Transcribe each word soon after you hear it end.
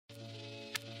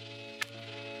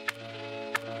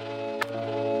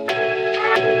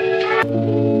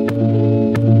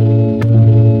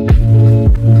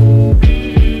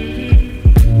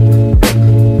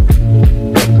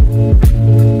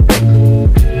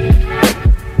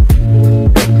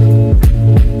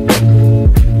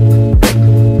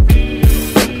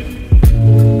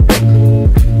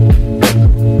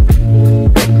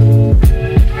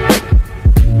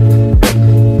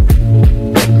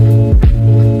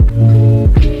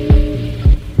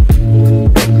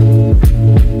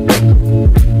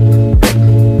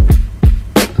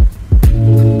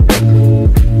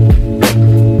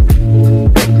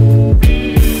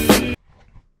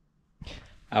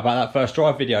First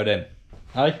drive video then.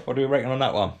 Hey, what do we reckon on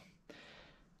that one?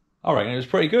 I reckon it was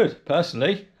pretty good,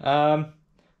 personally.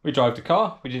 We drove the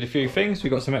car, we did a few things, we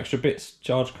got some extra bits,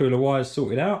 charge cooler wires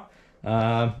sorted out,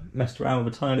 messed around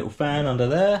with a tiny little fan under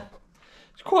there.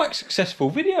 It's quite a successful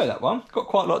video, that one. Got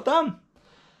quite a lot done.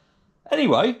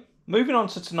 Anyway, moving on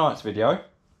to tonight's video.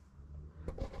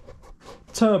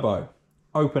 Turbo,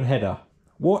 open header.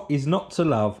 What is not to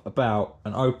love about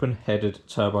an open-headed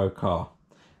turbo car?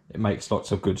 It makes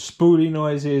lots of good spoolie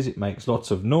noises, it makes lots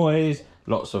of noise,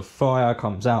 lots of fire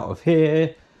comes out of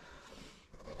here.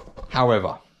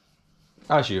 However,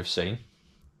 as you have seen,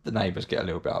 the neighbours get a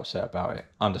little bit upset about it,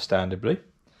 understandably.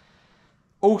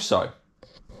 Also,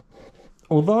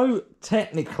 although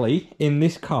technically in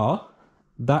this car,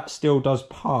 that still does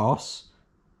pass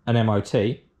an MOT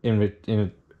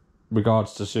in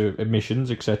regards to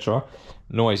emissions, etc.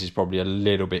 Noise is probably a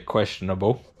little bit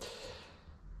questionable.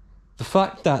 The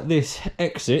fact that this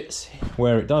exits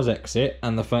where it does exit,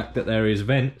 and the fact that there is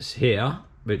vents here,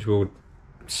 which will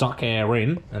suck air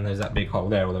in, and there's that big hole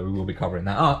there, although we will be covering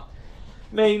that up,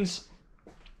 means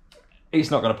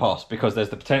it's not going to pass, because there's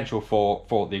the potential for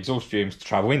the exhaust fumes to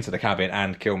travel into the cabin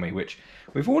and kill me, which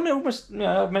we've almost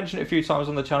I've mentioned it a few times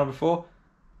on the channel before.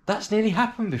 That's nearly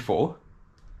happened before.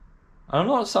 And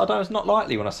it's not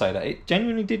lightly when I say that. It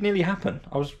genuinely did nearly happen.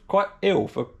 I was quite ill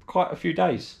for quite a few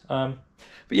days.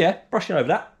 But yeah, brushing over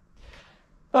that.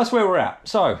 That's where we're at.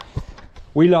 So,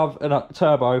 we love a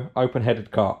turbo open-headed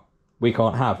car. We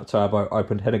can't have a turbo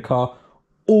open-headed car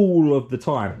all of the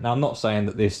time. Now, I'm not saying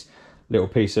that this little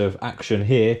piece of action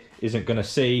here isn't going to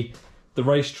see the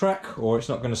racetrack, or it's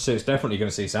not going to see, it's definitely going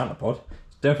to see Santa Pod.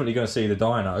 It's definitely going to see the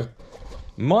dyno.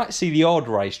 Might see the odd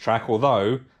racetrack,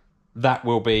 although that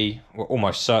will be, well,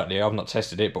 almost certainly, I've not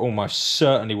tested it, but almost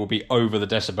certainly will be over the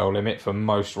decibel limit for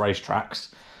most racetracks.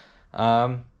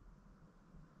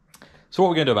 So what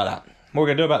we're going to do about that? What we're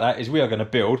going to do about that is we are going to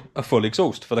build a full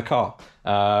exhaust for the car.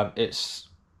 It's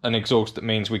an exhaust that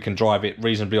means we can drive it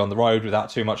reasonably on the road without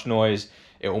too much noise.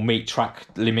 It will meet track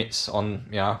limits on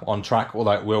track,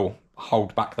 although it will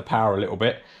hold back the power a little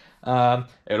bit.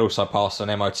 It'll also pass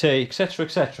an MOT, etc,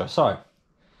 etc. So,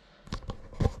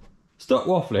 stop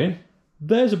waffling.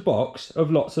 There's a box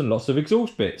of lots and lots of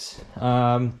exhaust bits.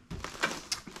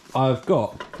 I've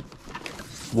got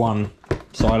one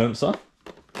silencer.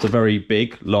 It's a very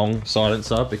big, long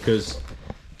silencer because,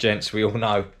 gents, we all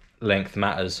know length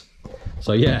matters.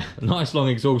 So yeah, a nice long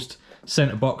exhaust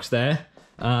centre box there.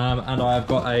 And I've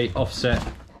got a offset,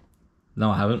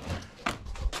 no I haven't,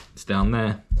 it's down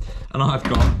there. And I've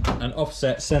got an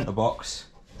offset centre box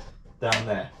down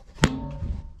there.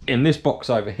 In this box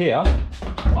over here,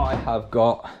 I have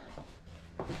got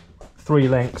 3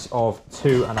 lengths of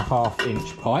 2.5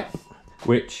 inch pipe,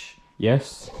 which,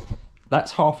 yes,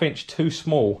 that's 1/2 inch too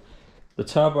small. The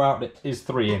turbo outlet is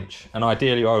 3 inch, and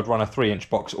ideally I would run a 3 inch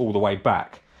box all the way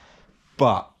back.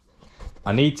 But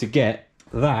I need to get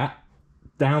that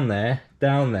down there,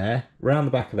 round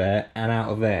the back of there, and out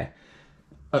of there.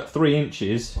 At 3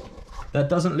 inches, that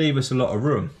doesn't leave us a lot of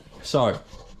room. So,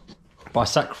 by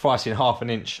sacrificing 1/2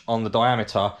 inch on the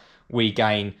diameter, we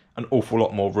gain an awful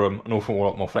lot more room, an awful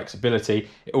lot more flexibility.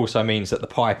 It also means that the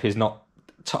pipe is not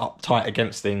tight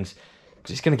against things,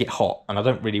 because it's going to get hot, and I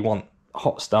don't really want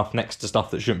hot stuff next to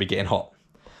stuff that shouldn't be getting hot.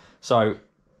 So,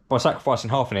 by sacrificing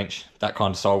 1/2 inch, that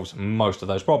kind of solves most of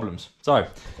those problems. So,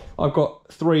 I've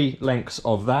got 3 lengths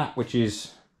of that, which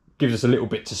gives us a little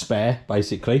bit to spare,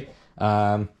 basically.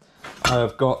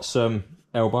 I've got some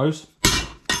elbows.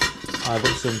 I've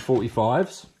got some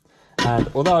 45s.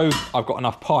 And although I've got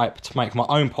enough pipe to make my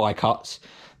own pie cuts,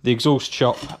 the exhaust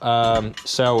shop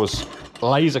sells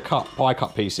laser cut pie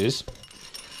cut pieces,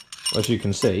 as you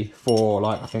can see, for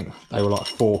like, I think they were like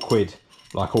 £4,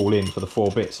 like all in for the 4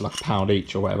 bits, like £1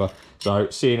 each or whatever. So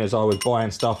seeing as I was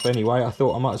buying stuff anyway, I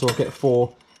thought I might as well get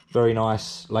 4 very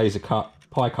nice laser cut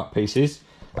pie cut pieces.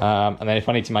 And then if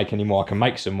I need to make any more, I can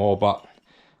make some more, but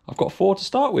I've got 4 to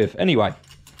start with anyway.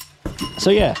 So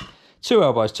yeah, 2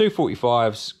 elbows, 2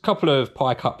 45s, couple of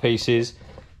pie cut pieces,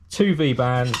 2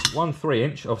 V-bands, 1 3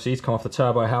 inch, obviously he's come off the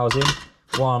turbo housing,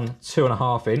 1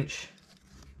 2.5 inch.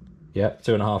 Yep,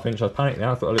 2.5 inch. I was panicking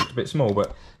there, I thought I looked a bit small,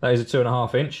 but that is a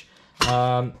 2.5 inch.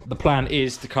 The plan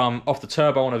is to come off the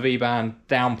turbo on a V-band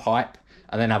down pipe,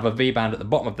 and then have a V-band at the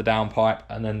bottom of the down pipe,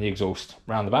 and then the exhaust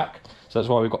round the back. So that's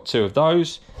why we've got 2 of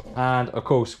those. And of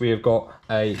course we have got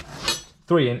a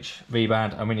 3 inch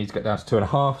V-band, and we need to get down to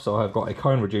 2.5, so I've got a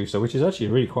cone reducer, which is actually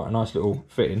really quite a nice little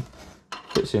fitting.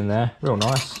 Fits in there, real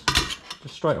nice.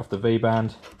 Just straight off the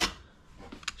V-band,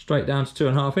 straight down to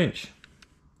 2.5 inch.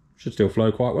 Should still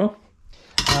flow quite well.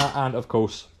 And of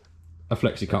course, a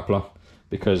flexi coupler,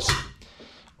 because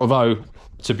Although,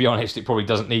 to be honest, it probably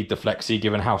doesn't need the flexi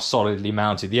given how solidly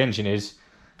mounted the engine is.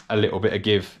 A little bit of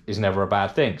give is never a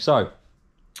bad thing. So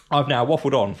I've now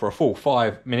waffled on for a full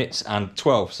 5 minutes and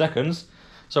 12 seconds.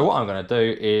 So what I'm going to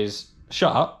do is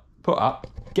shut up, put up,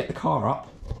 get the car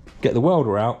up, get the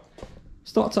welder out,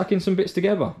 start tucking some bits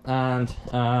together. And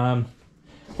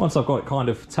once I've got it kind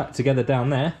of tacked together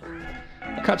down there,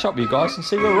 I'll catch up with you guys and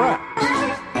see where we're at.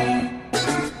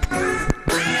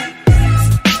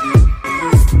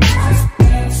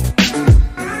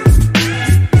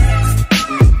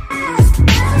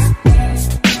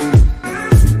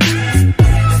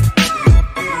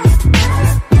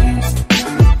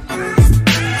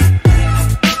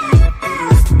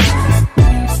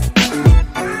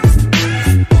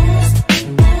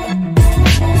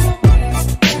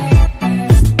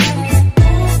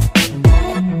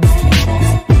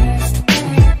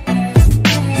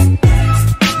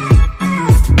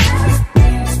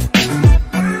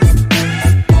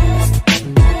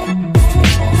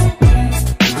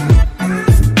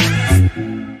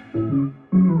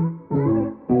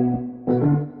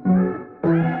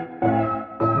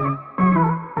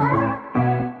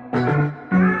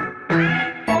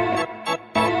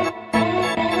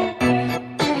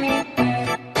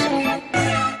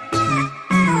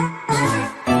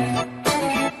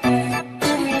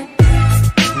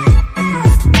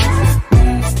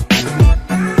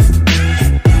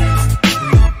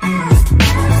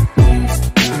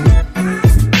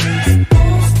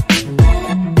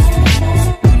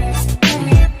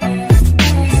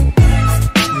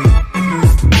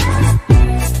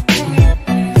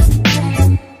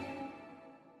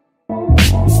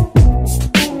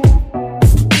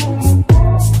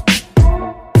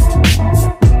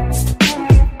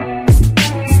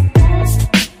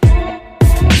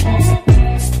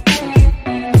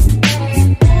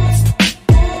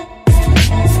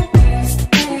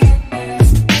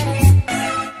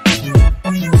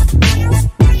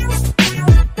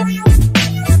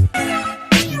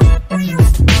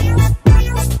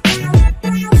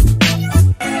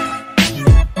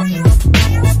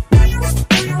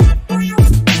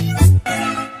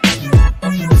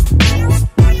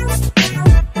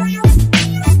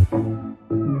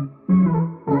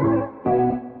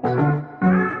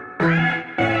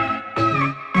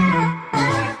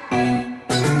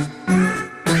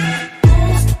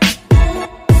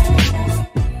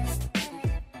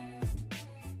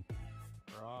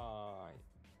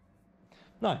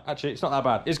 No, actually, it's not that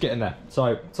bad. It's getting there.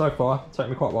 So far, it's taken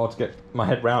me quite a while to get my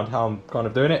head round how I'm kind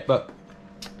of doing it, but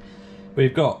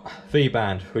we've got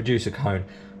V-band, reducer cone,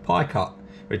 pie cut,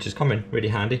 which is coming really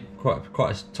handy,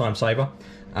 quite a time saver.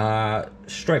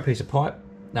 Straight piece of pipe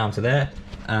down to there,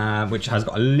 which has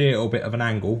got a little bit of an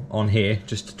angle on here,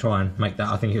 just to try and make that,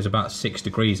 I think it was about 6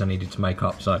 degrees I needed to make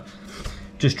up, so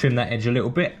just trim that edge a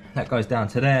little bit. That goes down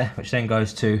to there, which then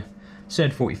goes to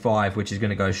said 45, which is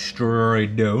going to go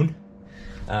straight down.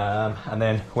 And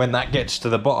then when that gets to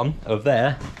the bottom of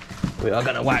there, we are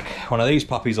going to whack one of these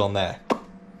puppies on there.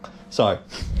 So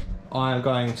I am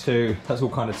going to, that's all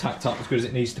kind of tacked up as good as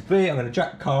it needs to be. I'm going to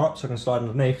jack the car up so I can slide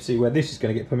underneath, see where this is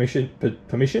going to get positioned,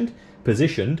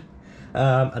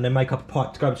 and then make up a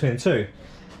pipe to go between the two.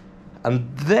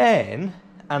 And then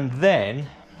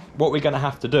what we're going to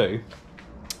have to do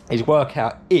is work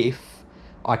out if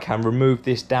I can remove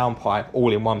this down pipe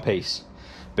all in one piece,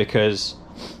 because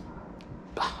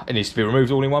it needs to be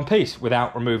removed all in one piece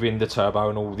without removing the turbo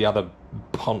and all the other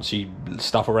poncy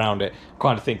stuff around it.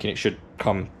 Kind of thinking it should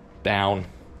come down,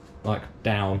 like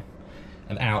down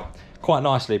and out quite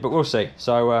nicely, but we'll see.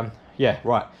 So yeah,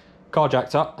 right, car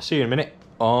jacked up. I'll see you in a minute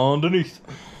underneath.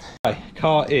 Okay,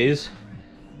 car is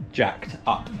jacked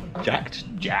up. Jacked.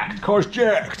 Car is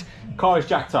jacked. Car is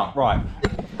jacked up. Right.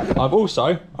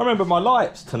 I remember my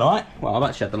lights tonight. Well, I've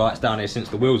actually had the lights down here since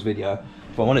the wheels video,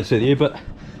 if I'm honest with you, but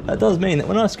that does mean that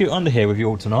when I scoot under here with you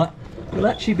all tonight, you'll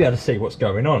actually be able to see what's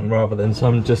going on rather than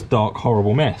some just dark,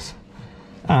 horrible mess.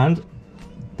 And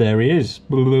there he is.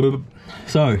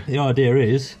 So the idea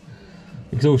is,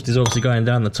 exhaust is obviously going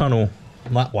down the tunnel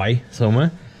that way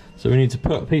somewhere. So we need to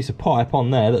put a piece of pipe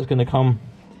on there that's going to come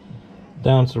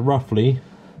down to roughly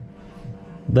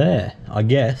there, I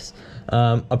guess.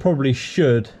 I probably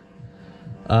should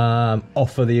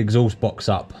offer the exhaust box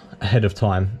up ahead of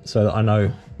time so that I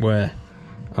know where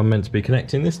I'm meant to be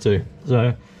connecting this to.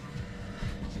 So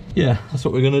yeah, that's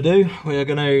what we're going to do.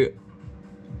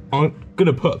 I'm going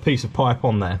to put a piece of pipe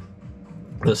on there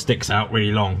that sticks out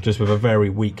really long, just with a very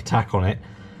weak tack on it,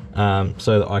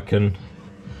 so that I can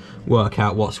work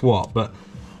out what's what. But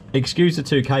excuse the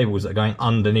two cables that are going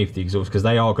underneath the exhaust, because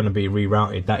they are going to be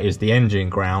rerouted. That is the engine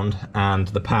ground and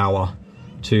the power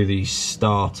to the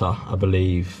starter, I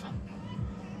believe.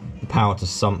 Power to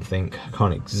something. I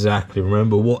can't exactly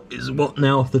remember what is what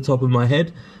now off the top of my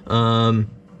head. I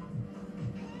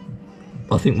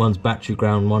think one's battery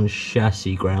ground, one's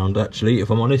chassis ground, actually, if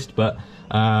I'm honest. But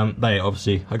they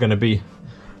obviously are going to be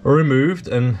removed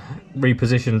and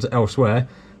repositioned elsewhere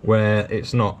where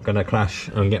it's not going to clash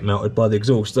and get melted by the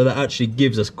exhaust. So that actually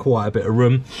gives us quite a bit of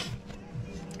room.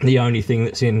 The only thing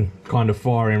that's in kind of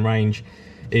firing range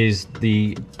is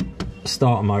the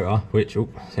starter motor, which, oh,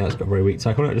 see, that's got a very weak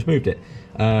tack on it, I just moved it,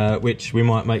 which we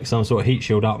might make some sort of heat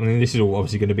shield up. I mean, this is all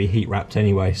obviously going to be heat wrapped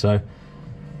anyway, so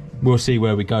we'll see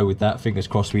where we go with that. Fingers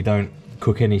crossed we don't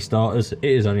cook any starters. It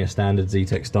is only a standard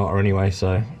Zetec starter anyway,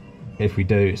 so if we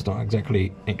do, it's not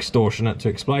exactly extortionate to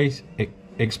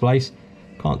replace.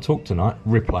 Can't talk tonight.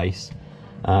 Replace.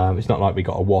 It's not like we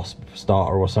got a Wasp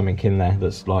starter or something in there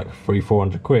that's like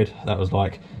 300-400 quid. That was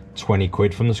like 20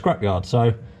 quid from the scrapyard.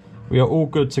 So we are all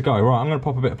good to go. Right, I'm going to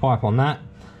pop a bit of pipe on that.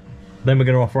 Then we're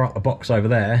going to offer up a box over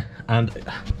there. And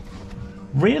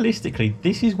realistically,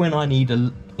 this is when I need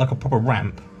like a proper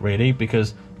ramp, really,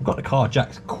 because I've got the car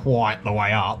jacked quite the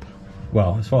way up.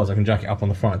 Well, as far as I can jack it up on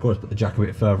the front, of course, put the jack a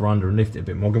bit further under and lift it a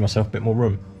bit more, give myself a bit more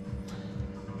room.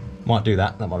 Might do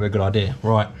that. That might be a good idea.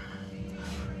 Right.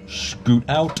 Scoot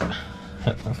out.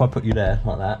 If I put you there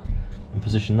like that and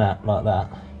position that like that,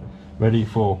 ready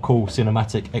for cool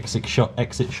cinematic exit shot,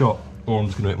 or I'm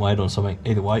just going to hit my head on something.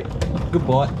 Either way,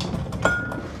 goodbye.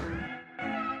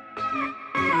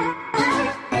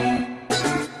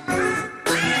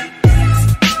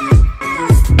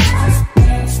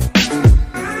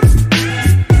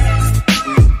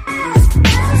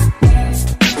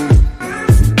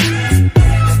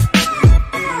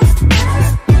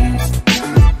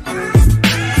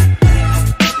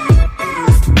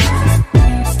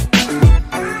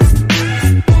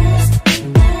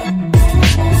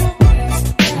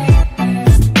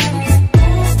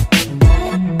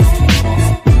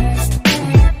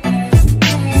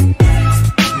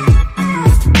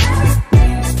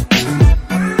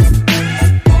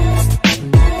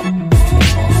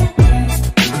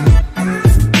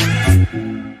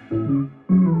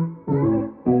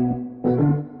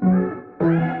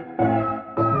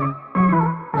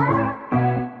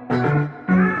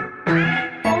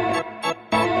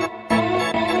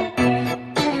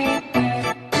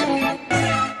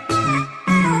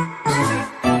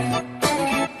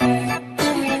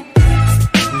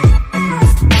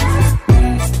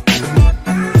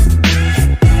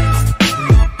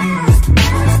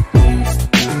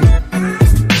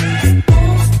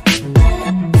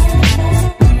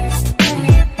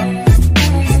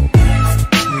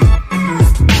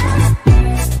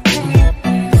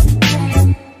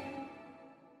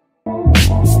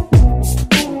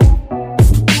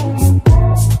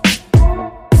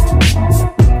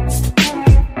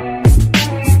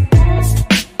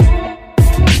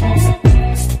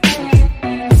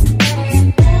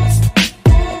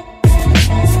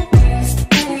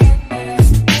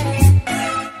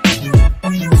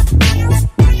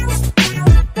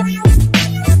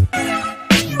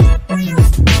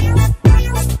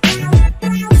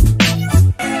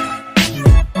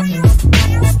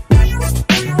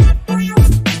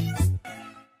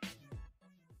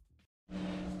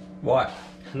 Right,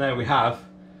 and there we have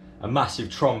a massive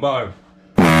trombone.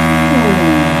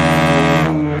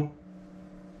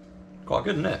 Quite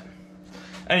good, isn't it?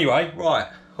 Anyway, right,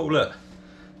 oh look,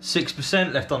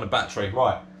 6% left on the battery.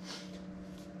 Right,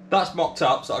 that's mocked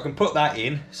up, so I can put that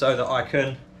in so that I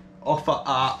can offer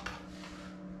up,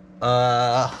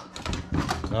 no,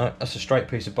 that's a straight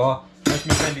piece of bar. Where's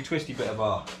my bendy twisty bit of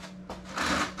bar?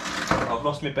 I've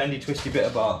lost my bendy twisty bit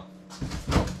of bar.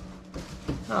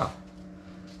 Oh,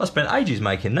 I spent ages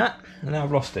making that, and now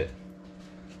I've lost it.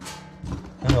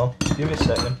 Hang on, give me a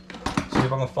second. See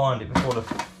if I can find it before the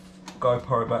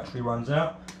GoPro battery runs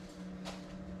out.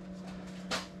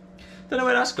 Don't know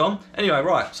where that's gone. Anyway,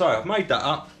 right, so I've made that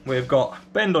up. We've got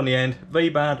bend on the end,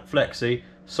 V-band, flexi,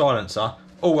 silencer,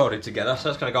 all welded together. So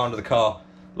that's going to go under the car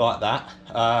like that.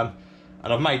 And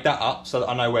I've made that up so that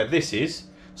I know where this is,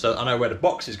 so that I know where the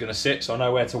box is going to sit, so I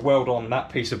know where to weld on that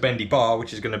piece of bendy bar,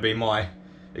 which is going to be my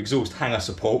exhaust hanger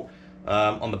support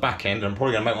on the back end. And I'm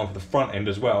probably going to make one for the front end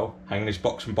as well, hanging this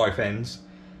box from both ends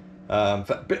for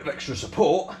a bit of extra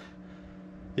support.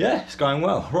 Yeah, it's going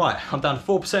well. Right, I'm down to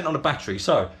 4% on the battery,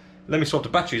 so let me swap the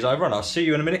batteries over and I'll see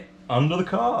you in a minute under the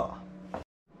car.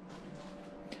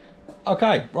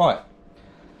 Okay, right.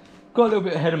 Got a little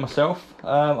bit ahead of myself.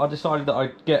 I decided that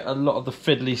I'd get a lot of the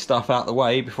fiddly stuff out of the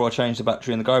way before I changed the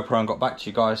battery in the GoPro and got back to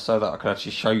you guys so that I could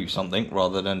actually show you something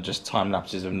rather than just time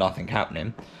lapses of nothing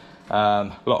happening.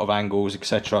 a lot of angles,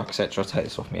 etc, etc. Take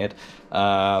this off my head,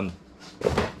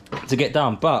 to get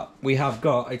done. But we have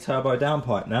got a turbo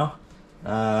downpipe now.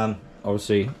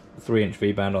 Obviously 3-inch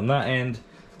V-band on that end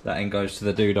goes to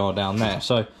the doodah down there,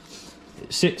 so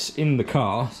it sits in the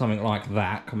car, something like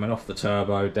that, coming off the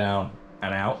turbo down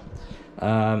and out.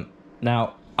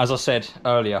 Now, as I said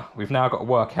earlier, we've now got to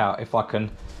work out if I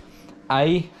can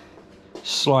A,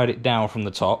 slide it down from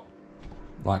the top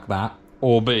like that,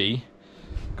 or B,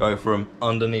 go from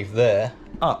underneath there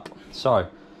up. So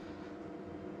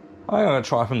I'm going to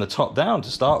try from the top down to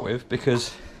start with,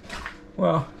 because,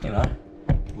 well, you know,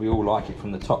 we all like it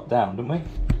from the top down, don't we?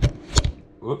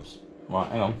 Whoops. Right,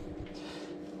 hang on.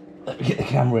 Let me get the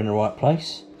camera in the right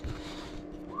place.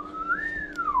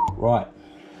 Right.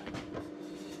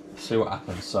 Let's see what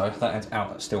happens. So if that end's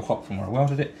out, that's still hot from where I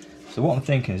welded it. So what I'm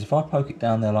thinking is if I poke it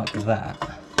down there like that,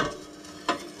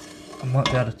 I might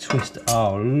be able to twist it.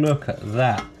 Oh, look at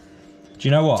that. Do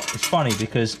you know what? It's funny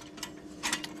because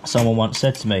someone once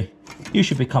said to me, you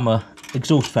should become an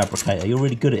exhaust fabricator. You're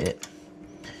really good at it.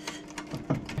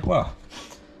 Well,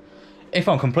 if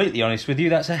I'm completely honest with you,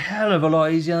 that's a hell of a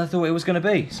lot easier than I thought it was going to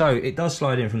be. So it does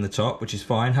slide in from the top, which is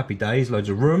fine. Happy days, loads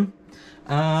of room.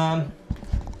 And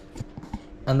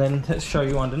then let's show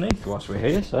you underneath whilst we're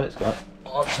here. So let's go.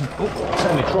 Oh,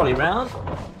 turn my trolley round.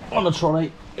 On the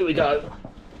trolley, here we go.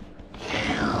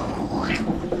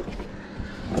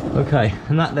 Okay,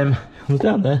 and that then comes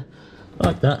down there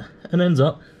like that and ends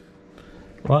up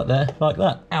right there like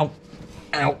that. Ow,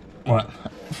 ow. Right,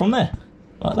 from there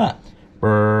like that.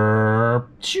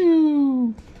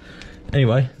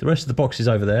 Anyway, the rest of the box is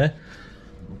over there.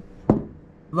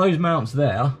 Those mounts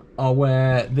there are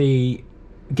where the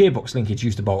gearbox linkage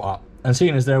used to bolt up, and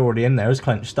seeing as they're already in there as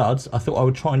clenched studs, I thought I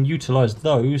would try and utilise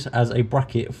those as a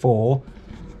bracket for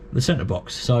the centre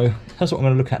box. So that's what I'm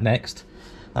going to look at next.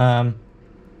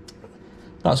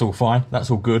 That's all fine, that's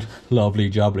all good, lovely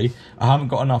jubbly. I haven't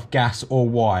got enough gas or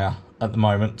wire at the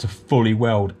moment to fully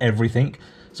weld everything,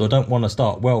 so I don't want to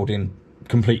start welding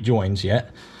complete joins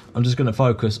yet. I'm just going to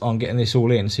focus on getting this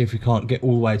all in, see if we can't get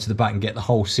all the way to the back and get the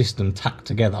whole system tacked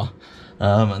together.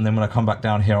 And then when I come back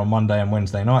down here on Monday and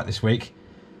Wednesday night this week,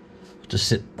 just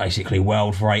sit basically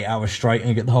weld for 8 hours straight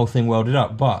and get the whole thing welded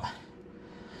up. But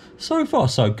so far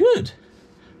so good.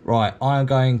 Right, I am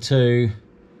going to,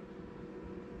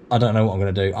 I don't know what I'm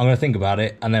going to do. I'm going to think about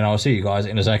it, and then I'll see you guys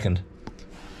in a second.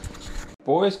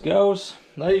 Boys, girls,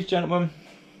 ladies, gentlemen,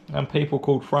 and people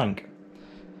called Frank.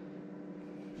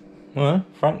 Well,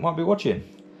 Frank might be watching.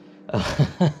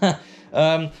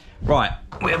 Right,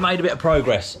 we have made a bit of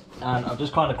progress, and I've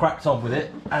just kind of cracked on with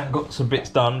it and got some bits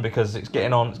done because it's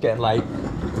getting on, it's getting late.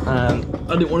 I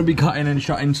didn't want to be cutting and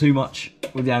shutting too much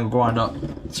with the angle grinder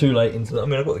too late into the, I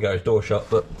mean, I've got the garage door shut,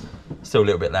 but still a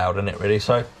little bit loud, isn't it, really?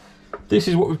 So this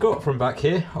is what we've got from back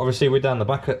here. Obviously, we're down the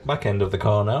back end of the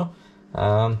car now.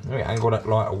 Let me angle that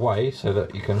light away so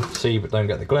that you can see but don't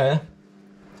get the glare.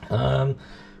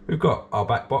 We've got our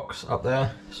back box up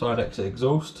there, side exit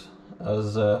exhaust,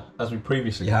 as we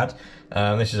previously had.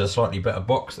 This is a slightly better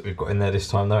box that we've got in there this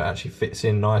time, though. It actually fits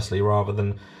in nicely rather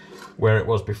than where it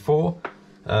was before.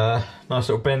 Nice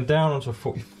little bend down onto a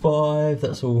 45.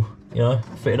 That's all, you know,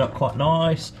 fitted up quite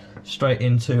nice. Straight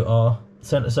into our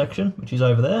centre section, which is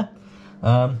over there.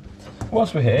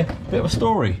 Whilst we're here, a bit of a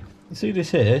story. You see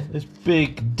this here, this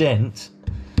big dent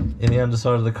in the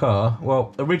underside of the car?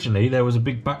 Well, originally there was a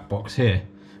big back box here,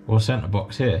 or centre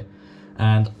box here,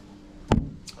 and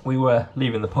we were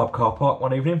leaving the pub car park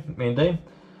one evening, me and Dean,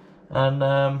 and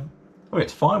well,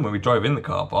 it's fine when we drove in the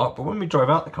car park, but when we drove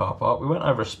out the car park, we went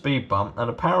over a speed bump, and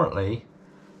apparently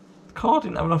the car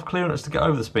didn't have enough clearance to get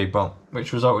over the speed bump,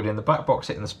 which resulted in the back box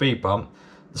hitting the speed bump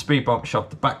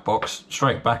shoved the back box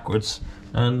straight backwards,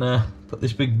 and put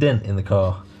this big dent in the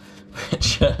car,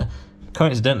 which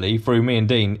coincidentally threw me and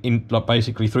Dean in, like,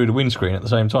 basically through the windscreen at the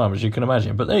same time, as you can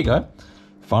imagine. But there you go,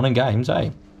 fun and games, eh?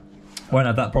 Won't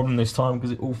have that problem this time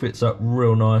because it all fits up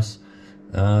real nice.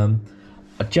 I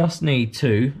just need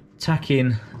to tack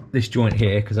in this joint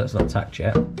here because that's not tacked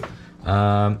yet.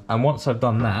 And once I've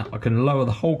done that, I can lower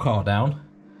the whole car down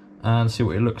and see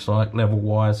what it looks like level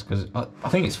wise, because I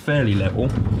think it's fairly level,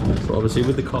 but obviously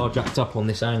with the car jacked up on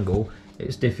this angle,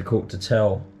 it's difficult to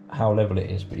tell how level it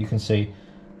is. But you can see,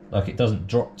 like, it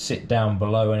doesn't sit down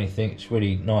below anything. It's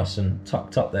really nice and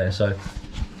tucked up there, so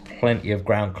plenty of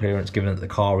ground clearance given that the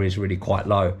car is really quite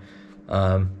low.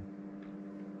 But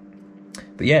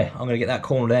yeah, I'm going to get that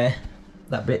corner there,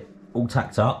 that bit all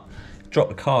tacked up, drop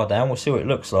the car down, we'll see what it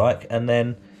looks like, and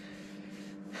then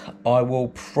I will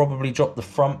probably drop the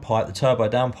front pipe, the turbo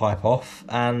downpipe, off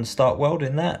and start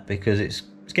welding that, because it's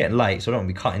getting late, so I don't want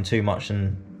to be cutting too much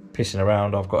and pissing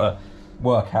around. I've got to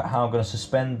work out how I'm going to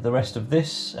suspend the rest of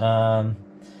this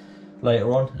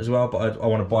later on as well, but I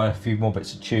want to buy a few more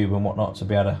bits of tube and whatnot to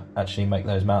be able to actually make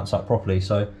those mounts up properly.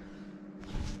 So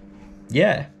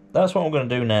yeah, that's what I'm going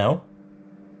to do now,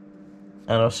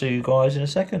 and I'll see you guys in a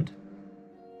second.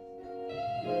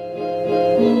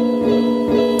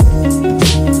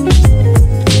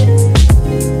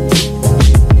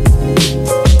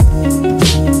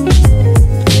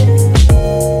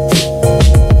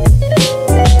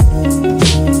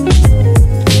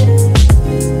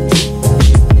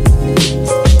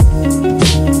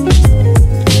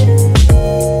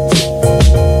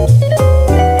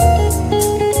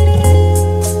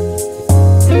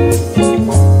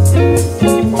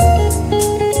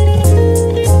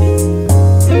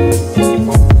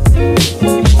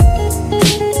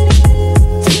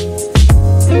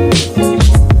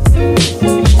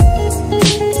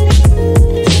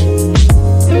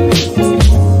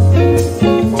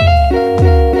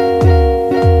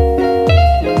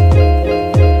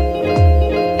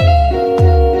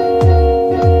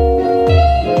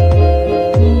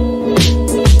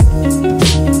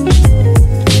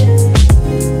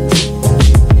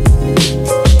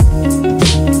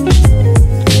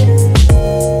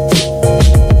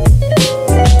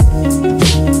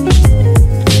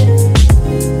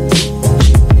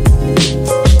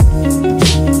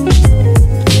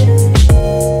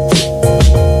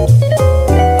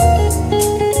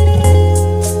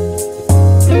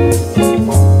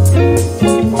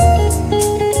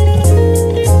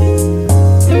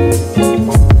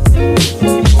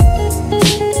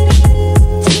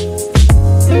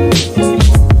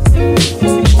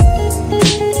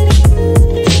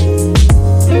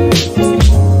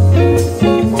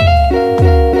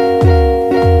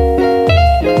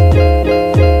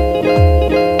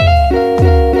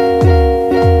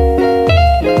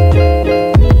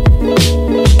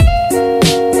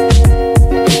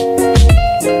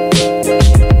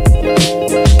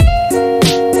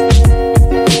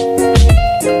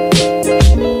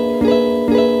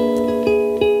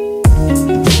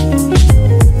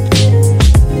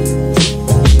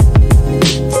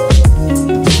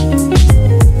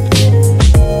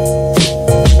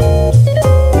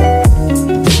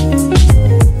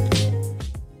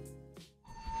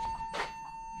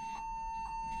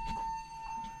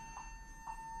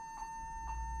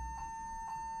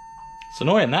 It's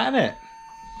annoying that, isn't it?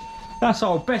 That's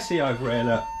old Bessie over here,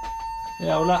 look.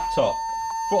 The old laptop.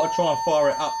 Thought I'd try and fire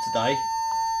it up today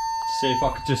to see if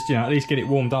I could just, you know, at least get it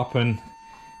warmed up and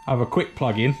have a quick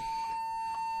plug in.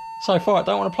 So far I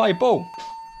don't want to play ball.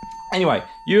 Anyway,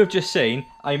 you have just seen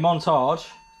a montage,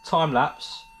 time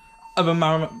lapse, of a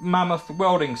mammoth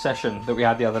welding session that we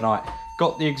had the other night.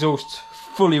 Got the exhaust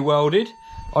fully welded.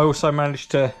 I also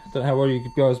managed to, don't know how well you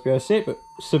guys be able to see it, but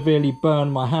severely burn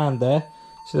my hand there.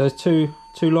 So there's two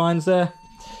lines there.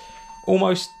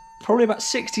 Almost, probably about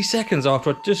 60 seconds after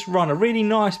I'd just run a really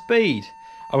nice bead,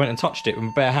 I went and touched it with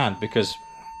my bare hand, because,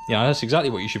 you know, that's exactly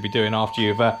what you should be doing after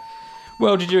you've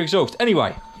welded your exhaust.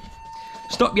 Anyway,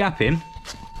 stop yapping,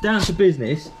 down to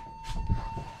business.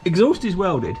 Exhaust is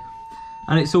welded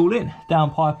and it's all in.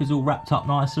 Downpipe is all wrapped up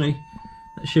nicely.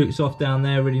 That shoots off down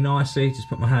there really nicely. Just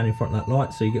put my hand in front of that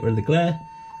light so you get rid of the glare.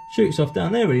 Shoots off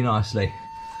down there really nicely.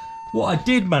 What I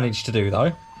did manage to do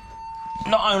though,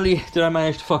 not only did I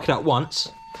manage to fuck it up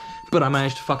once, but I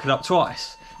managed to fuck it up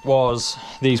twice, was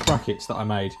these brackets that I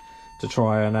made to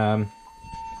try and,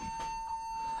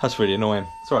 that's really annoying.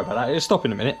 Sorry about that, it'll stop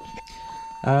in a minute.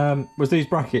 Was these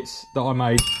brackets that I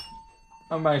made.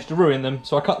 I managed to ruin them,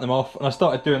 so I cut them off and I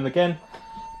started doing them again,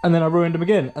 and then I ruined them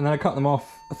again, and then I cut them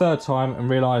off a third time and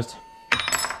realised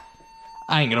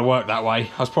I ain't gonna work that way.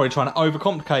 I was probably trying to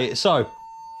overcomplicate it, so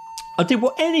I did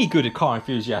what any good car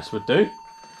enthusiast would do.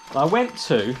 I went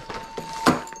to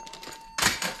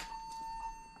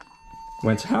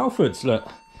Halfords.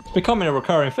 Look, it's becoming a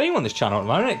recurring theme on this channel at the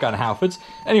moment, going to Halfords.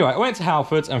 Anyway, I went to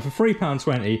Halfords and for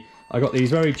 £3.20 I got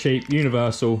these very cheap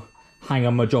universal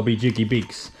hang-on-my-jobby jiggy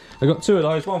bigs. I got two of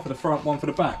those, one for the front, one for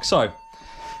the back. So,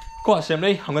 quite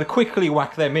simply, I'm going to quickly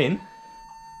whack them in.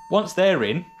 Once they're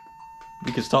in,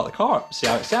 we can start the car up, see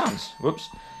how it sounds. Whoops.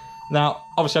 Now,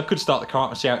 obviously I could start the car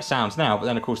up and see how it sounds now, but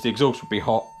then of course the exhaust would be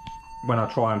hot when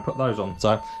I try and put those on.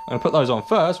 So, I'm going to put those on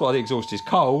first while the exhaust is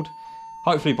cold.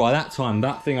 Hopefully by that time,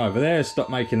 that thing over there has stopped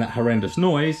making that horrendous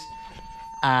noise.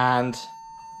 And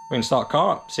we're going to start the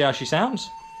car up, see how she sounds.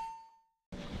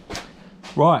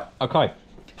 Right, okay.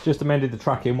 Just amended the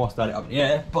tracking whilst I had it up in the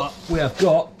air, but we have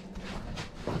got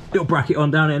a little bracket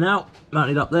on down here now,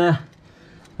 mounted up there.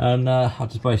 And I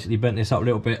just basically bent this up a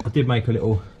little bit. I did make a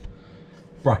little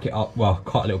bracket up, well,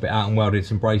 cut a little bit out and welded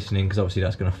some bracing in, because obviously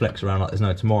that's going to flex around like there's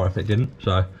no tomorrow if it didn't.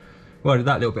 So welded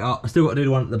that little bit up. I still got to do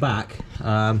the one at the back,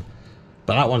 but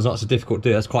that one's not so difficult to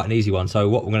do. That's quite an easy one. So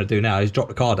what we're going to do now is drop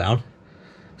the car down,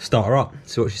 start her up,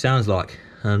 see what she sounds like,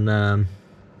 and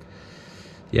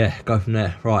yeah, go from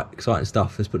there. Right, exciting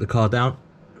stuff. Let's put the car down,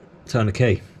 turn the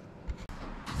key.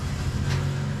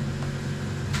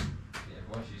 Yeah,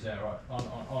 well, she's there. Right,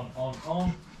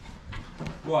 on.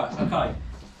 Right, okay.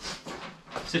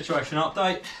 Situation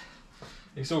update.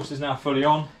 Exhaust is now fully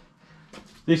on.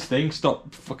 This thing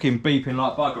stopped fucking beeping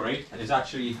like buggery and is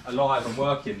actually alive and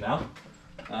working now.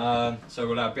 So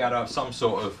we'll be able to have some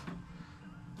sort of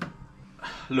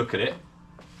look at it.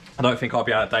 I don't think I'll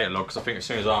be able to data log, because I think as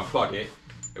soon as I unplug it,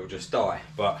 it will just die.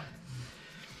 But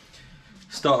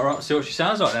start her up, see what she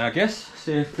sounds like then, I guess.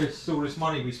 See if all this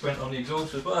money we spent on the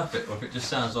exhaust was worth it, or if it just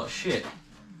sounds like shit.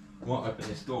 I might open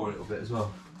this door a little bit as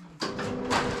well.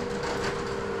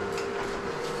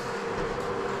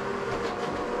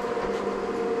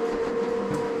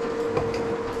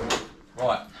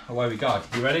 Right, away we go.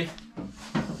 You ready?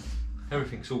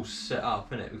 Everything's all set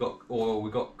up, isn't it? We've got oil,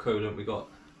 we've got coolant, we've got...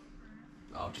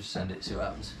 I'll just send it, see what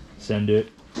happens. Send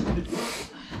it.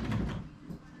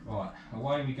 Right,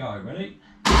 away we go. Ready?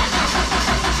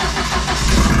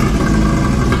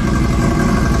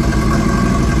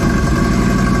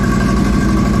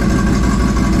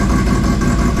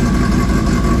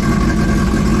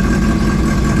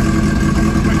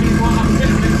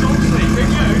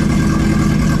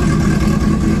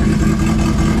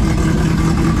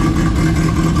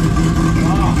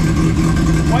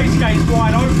 Wastegate's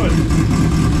wide open.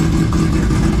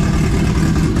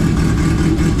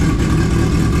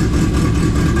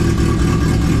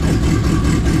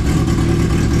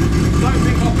 Don't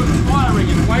think I'll put the firing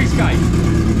in the wastegate.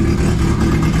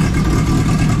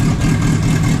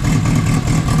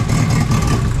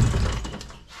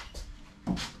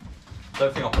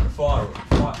 Don't think I'll put the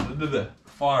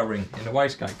firing in the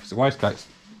wastegate, because the wastegate's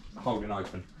holding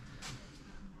open.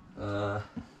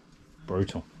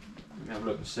 Brutal. Let me have a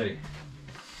look and see.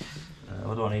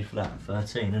 What do I need for that?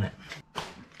 13, isn't it?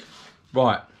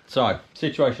 Right, so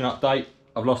situation update.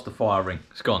 I've lost the fire ring.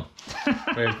 It's gone.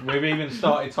 we've even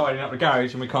started tidying up the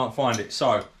garage and we can't find it.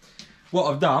 So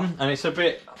what I've done, and it's a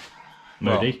bit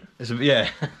moody. Well, yeah,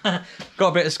 got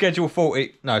a bit of schedule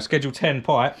 10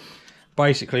 pipe.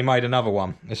 Basically made another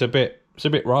one. It's a bit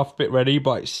rough, a bit ready,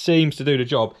 but it seems to do the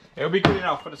job. It'll be good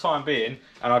enough for the time being,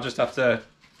 and I'll just have to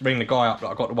ring the guy up that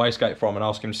I got the wastegate from and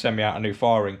ask him to send me out a new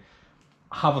firing.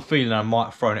 I have a feeling I might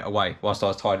have thrown it away whilst I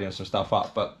was tidying some stuff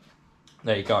up, but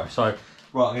there you go. So,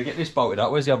 right, I'm gonna get this bolted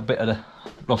up. Where's the other bit of the,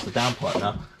 lost the downpipe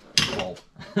now. Whoa.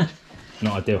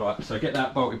 Not ideal. Right, so get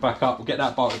that bolted back up, we'll get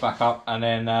that bolted back up, and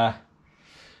then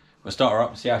we'll start her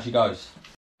up and see how she goes.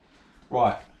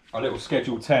 Right, our little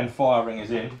schedule 10 firing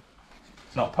is in.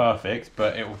 It's not perfect,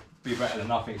 but it will be better than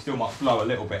nothing. It still might blow a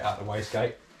little bit out the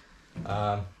wastegate,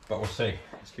 but we'll see.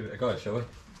 Let's give it a go, shall we?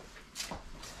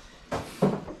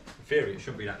 In theory, it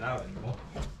shouldn't be that loud anymore.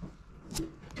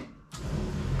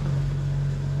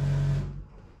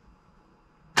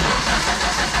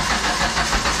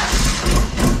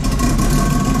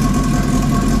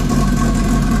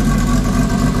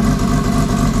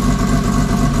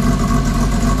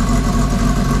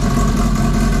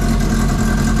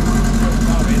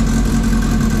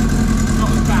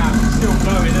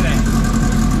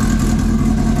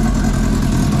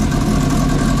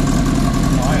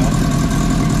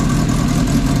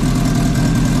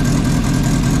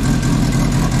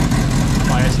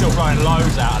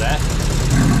 Loads out there.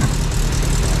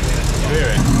 Hear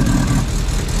it.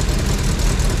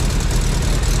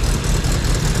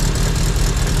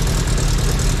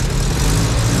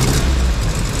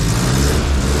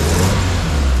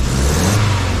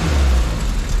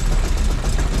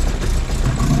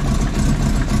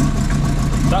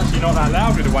 It's actually not that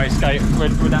loud with the wastegate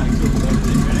with that exhaust, is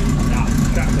it really? Nah,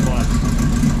 crack the lights.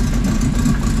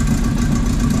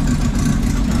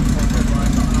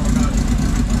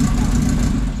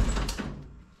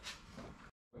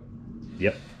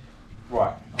 Yep.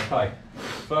 Right, okay.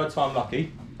 Third time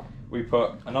lucky. We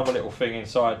put another little thing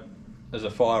inside as a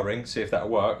fire ring, see if that'll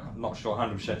work. I'm not sure,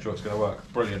 100% sure it's going to work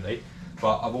brilliantly.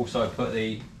 But I've also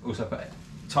tightened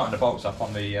the bolts up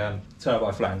on the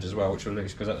turbo flange as well, which are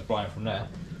loose because that's blowing from there.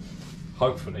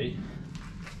 Hopefully,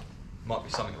 might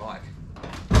be something like.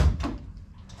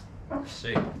 Let's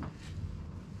see.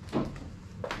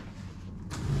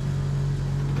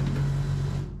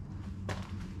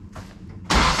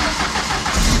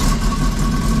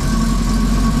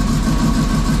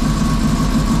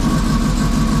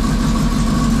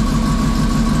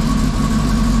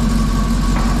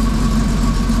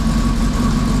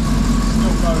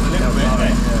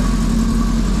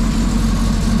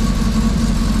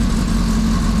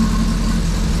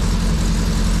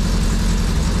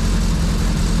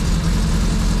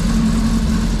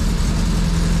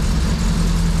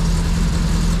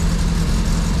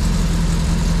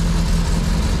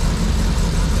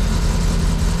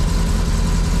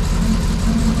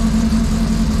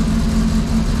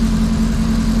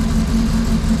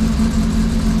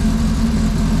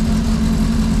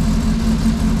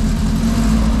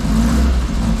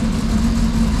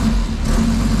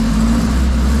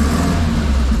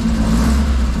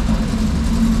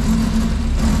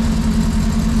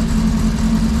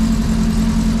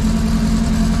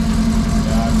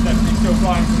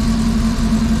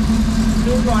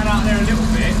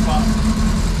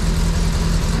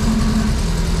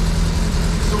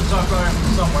 as I'm going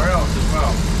from somewhere else as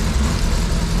well.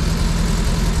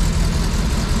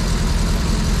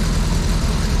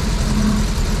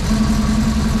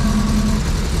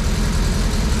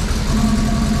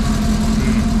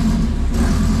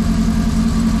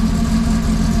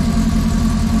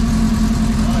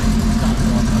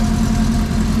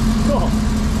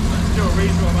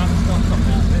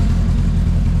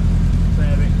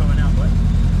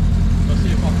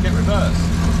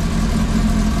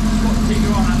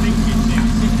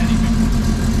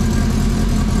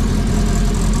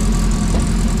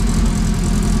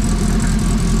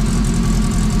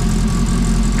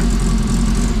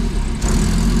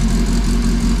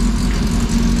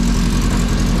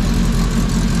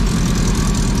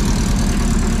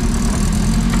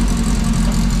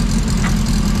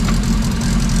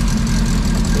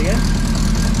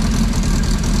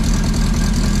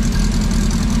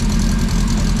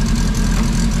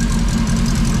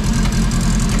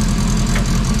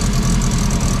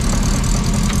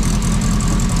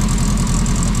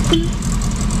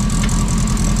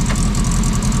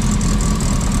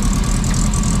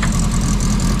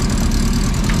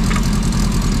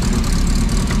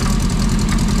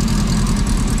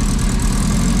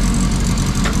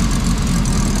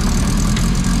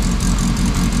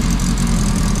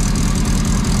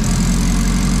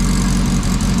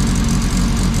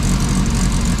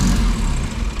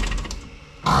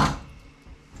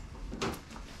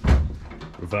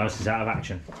 Reverse is out of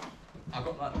action. I've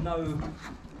got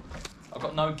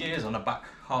no gears on the back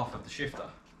half of the shifter.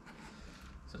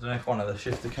 So I don't know if one of the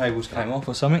shifter cables came off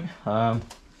or something.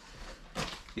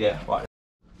 Yeah, right.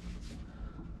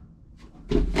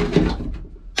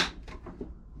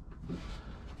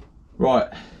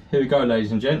 Right, here we go,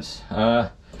 ladies and gents.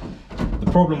 The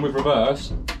problem with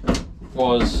reverse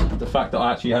was the fact that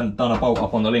I actually hadn't done a bolt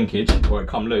up on the linkage, or it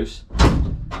come loose.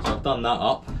 So I've done that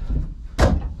up.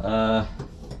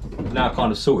 We've now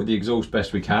kind of sorted the exhaust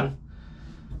best we can.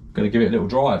 Going to give it a little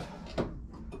drive.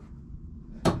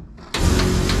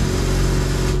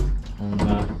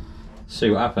 And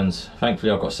see what happens.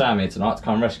 Thankfully I've got Sam here tonight to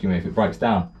come rescue me if it breaks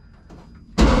down.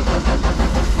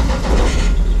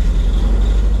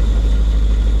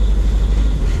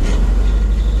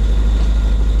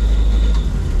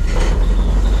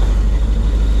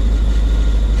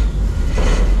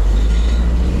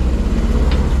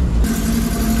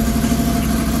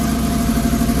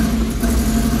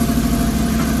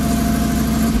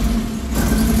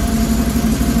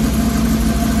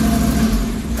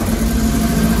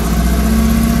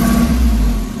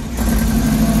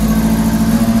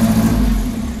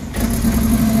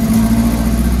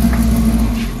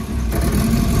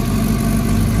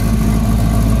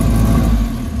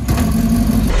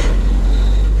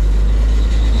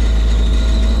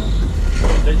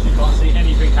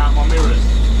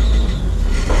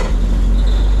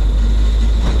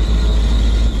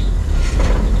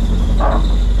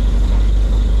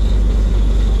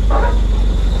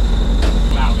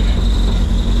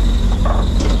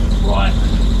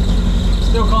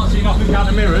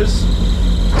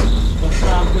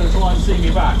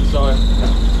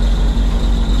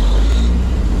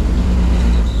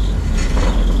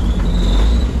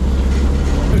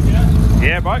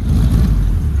 Yeah, bike.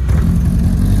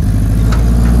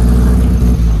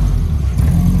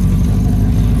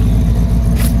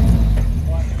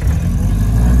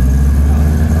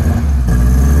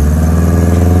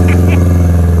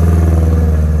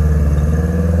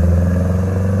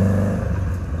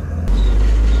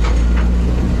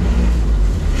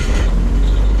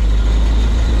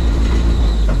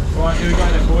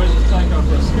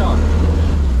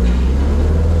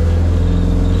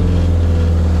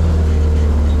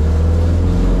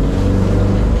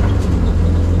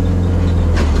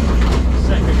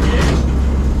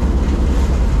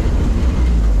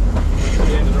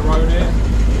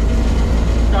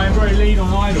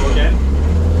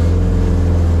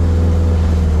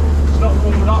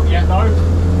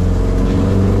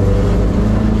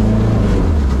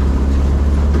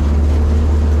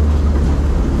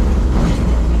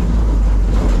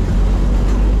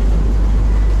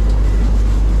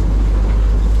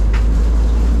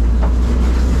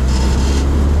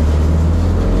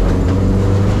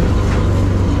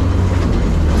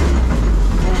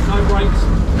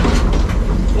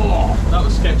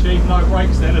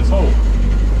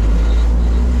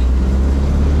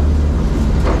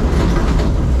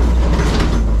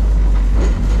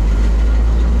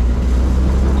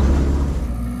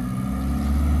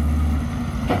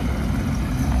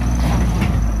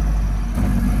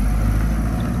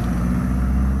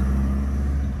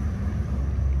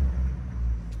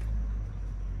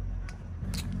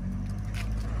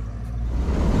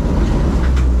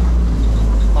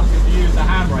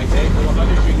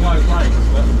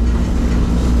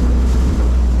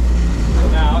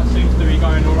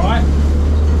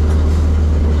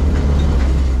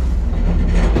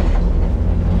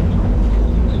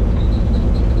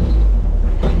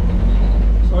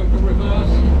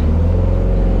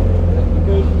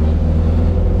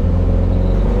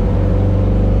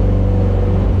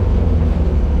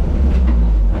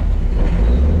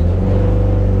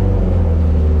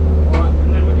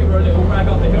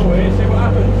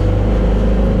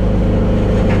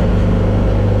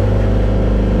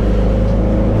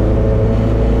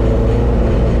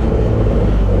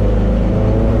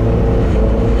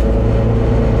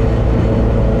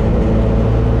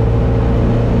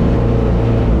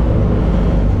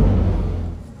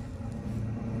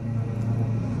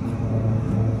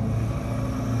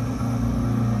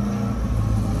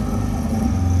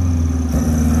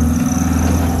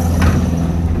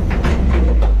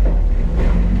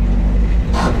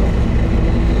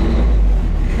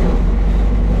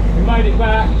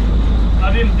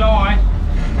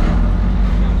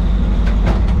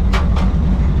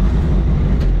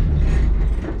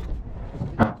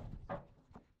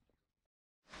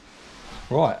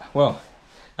 Right, well,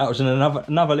 that was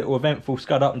another little eventful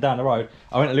scud up and down the road.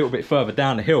 I went a little bit further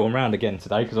down the hill and round again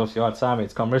today because obviously I had Sammy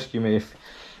to come rescue me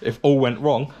if all went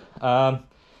wrong.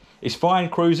 It's fine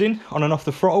cruising on and off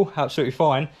the throttle, absolutely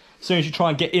fine. As soon as you try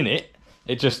and get in it,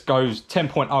 it just goes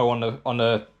 10.0 on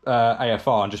the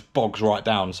AFR and just bogs right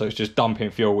down. So it's just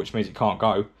dumping fuel, which means it can't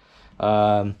go.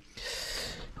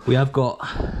 We have got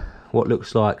what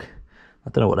looks like, I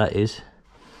don't know what that is.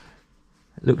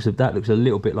 That looks a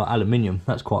little bit like aluminium.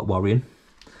 That's quite worrying.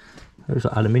 There's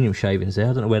like aluminium shavings there.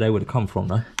 I don't know where they would have come from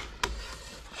though.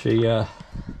 She got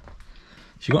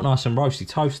nice and roasty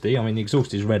toasty. I mean, the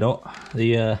exhaust is red hot.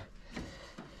 The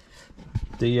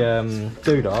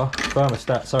doodah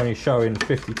thermostat's only showing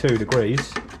 52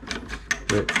 degrees,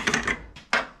 which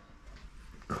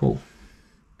cool.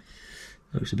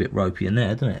 Looks a bit ropey in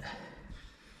there, doesn't it?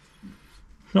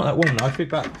 Not that warm though.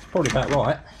 It's probably about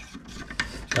right.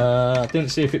 I didn't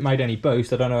see if it made any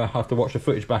boost. I don't know. I have to watch the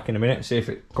footage back in a minute and see if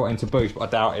it got into boost, but I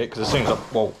doubt it because as soon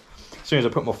as I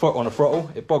put my foot on the throttle,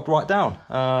 it bogged right down.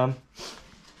 Well,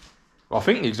 I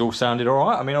think the exhaust sounded all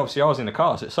right. I mean, obviously I was in the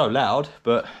car, so it's so loud,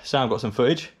 but Sam got some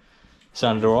footage.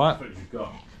 Sounded all right.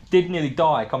 Did nearly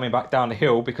die coming back down the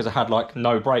hill because I had like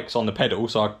no brakes on the pedal,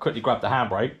 so I quickly grabbed the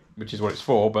handbrake, which is what it's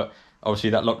for, but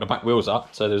obviously that locked the back wheels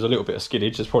up, so there's a little bit of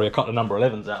skiddage. There's probably a couple of number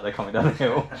 11s out there coming down the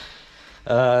hill.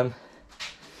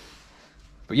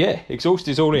 But yeah, exhaust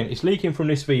is all in. It's leaking from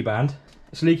this V-band.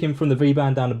 It's leaking from the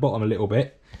V-band down the bottom a little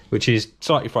bit, which is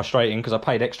slightly frustrating because I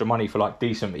paid extra money for like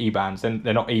decent E-bands. Then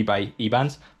they're not eBay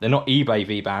E-bands. They're not eBay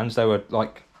V-bands. They were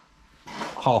like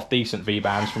half decent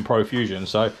V-bands from Profusion,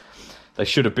 so they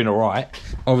should have been all right.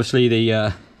 Obviously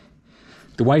the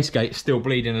wastegate is still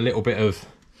bleeding a little bit of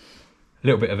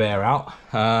air out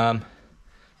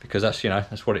because that's, you know,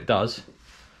 that's what it does.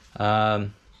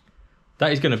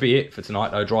 That is going to be it for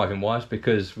tonight though, driving wise,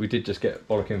 because we did just get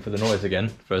bollocking for the noise again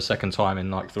for a second time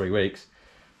in like 3 weeks.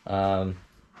 And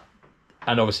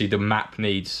obviously the map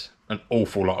needs an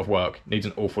awful lot of work.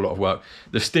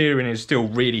 The steering is still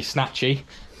really snatchy,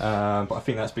 but I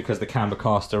think that's because the camber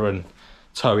caster and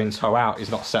toe in, toe out is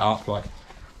not set up. Like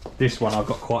this one, I've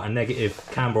got quite a negative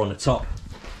camber on the top.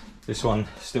 This one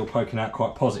still poking out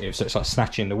quite positive, so it's like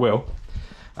snatching the wheel.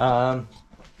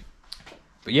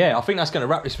 But yeah, I think that's going to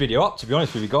wrap this video up, to be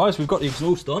honest with you guys. We've got the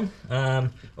exhaust on.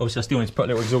 Obviously I still need to put a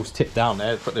little exhaust tip down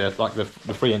there, put the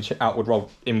 3-inch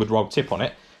inward rolled tip on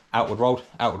it. Outward rolled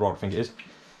I think it is.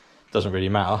 Doesn't really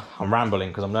matter. I'm rambling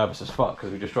because I'm nervous as fuck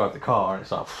because we just drove the car and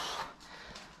it's like,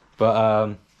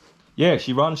 but yeah,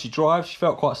 she runs, she drives, she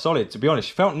felt quite solid, to be honest.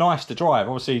 She felt nice to drive.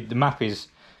 Obviously the map is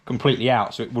completely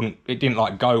out, so it didn't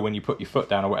like go when you put your foot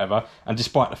down or whatever, and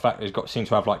despite the fact that seemed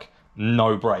to have like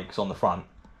no brakes on the front,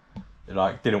 it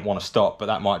like didn't want to stop, but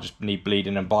that might just need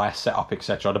bleeding and bias setup,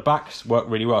 etc. The backs worked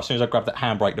really well. As soon as I grabbed that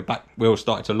handbrake, the back wheels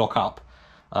started to lock up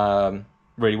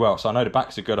really well, so I know the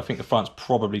backs are good. I think the fronts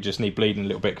probably just need bleeding a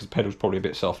little bit because the pedal's probably a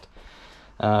bit soft.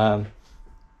 Apart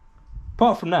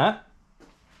from that,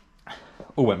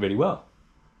 all went really well.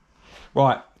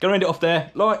 Right, gonna end it off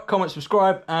there. Like, comment,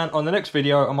 subscribe, and on the next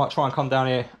video I might try and come down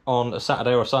here on a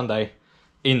Saturday or a Sunday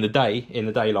in the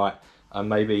daylight, and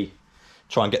maybe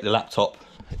try and get the laptop,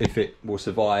 if it will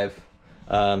survive,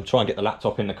 try and get the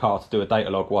laptop in the car to do a data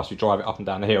log whilst we drive it up and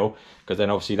down the hill, because then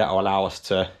obviously that will allow us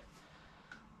to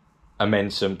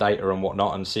amend some data and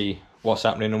whatnot and see what's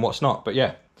happening and what's not. But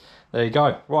yeah, there you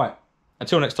go. Right,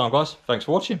 until next time guys, thanks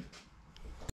for watching.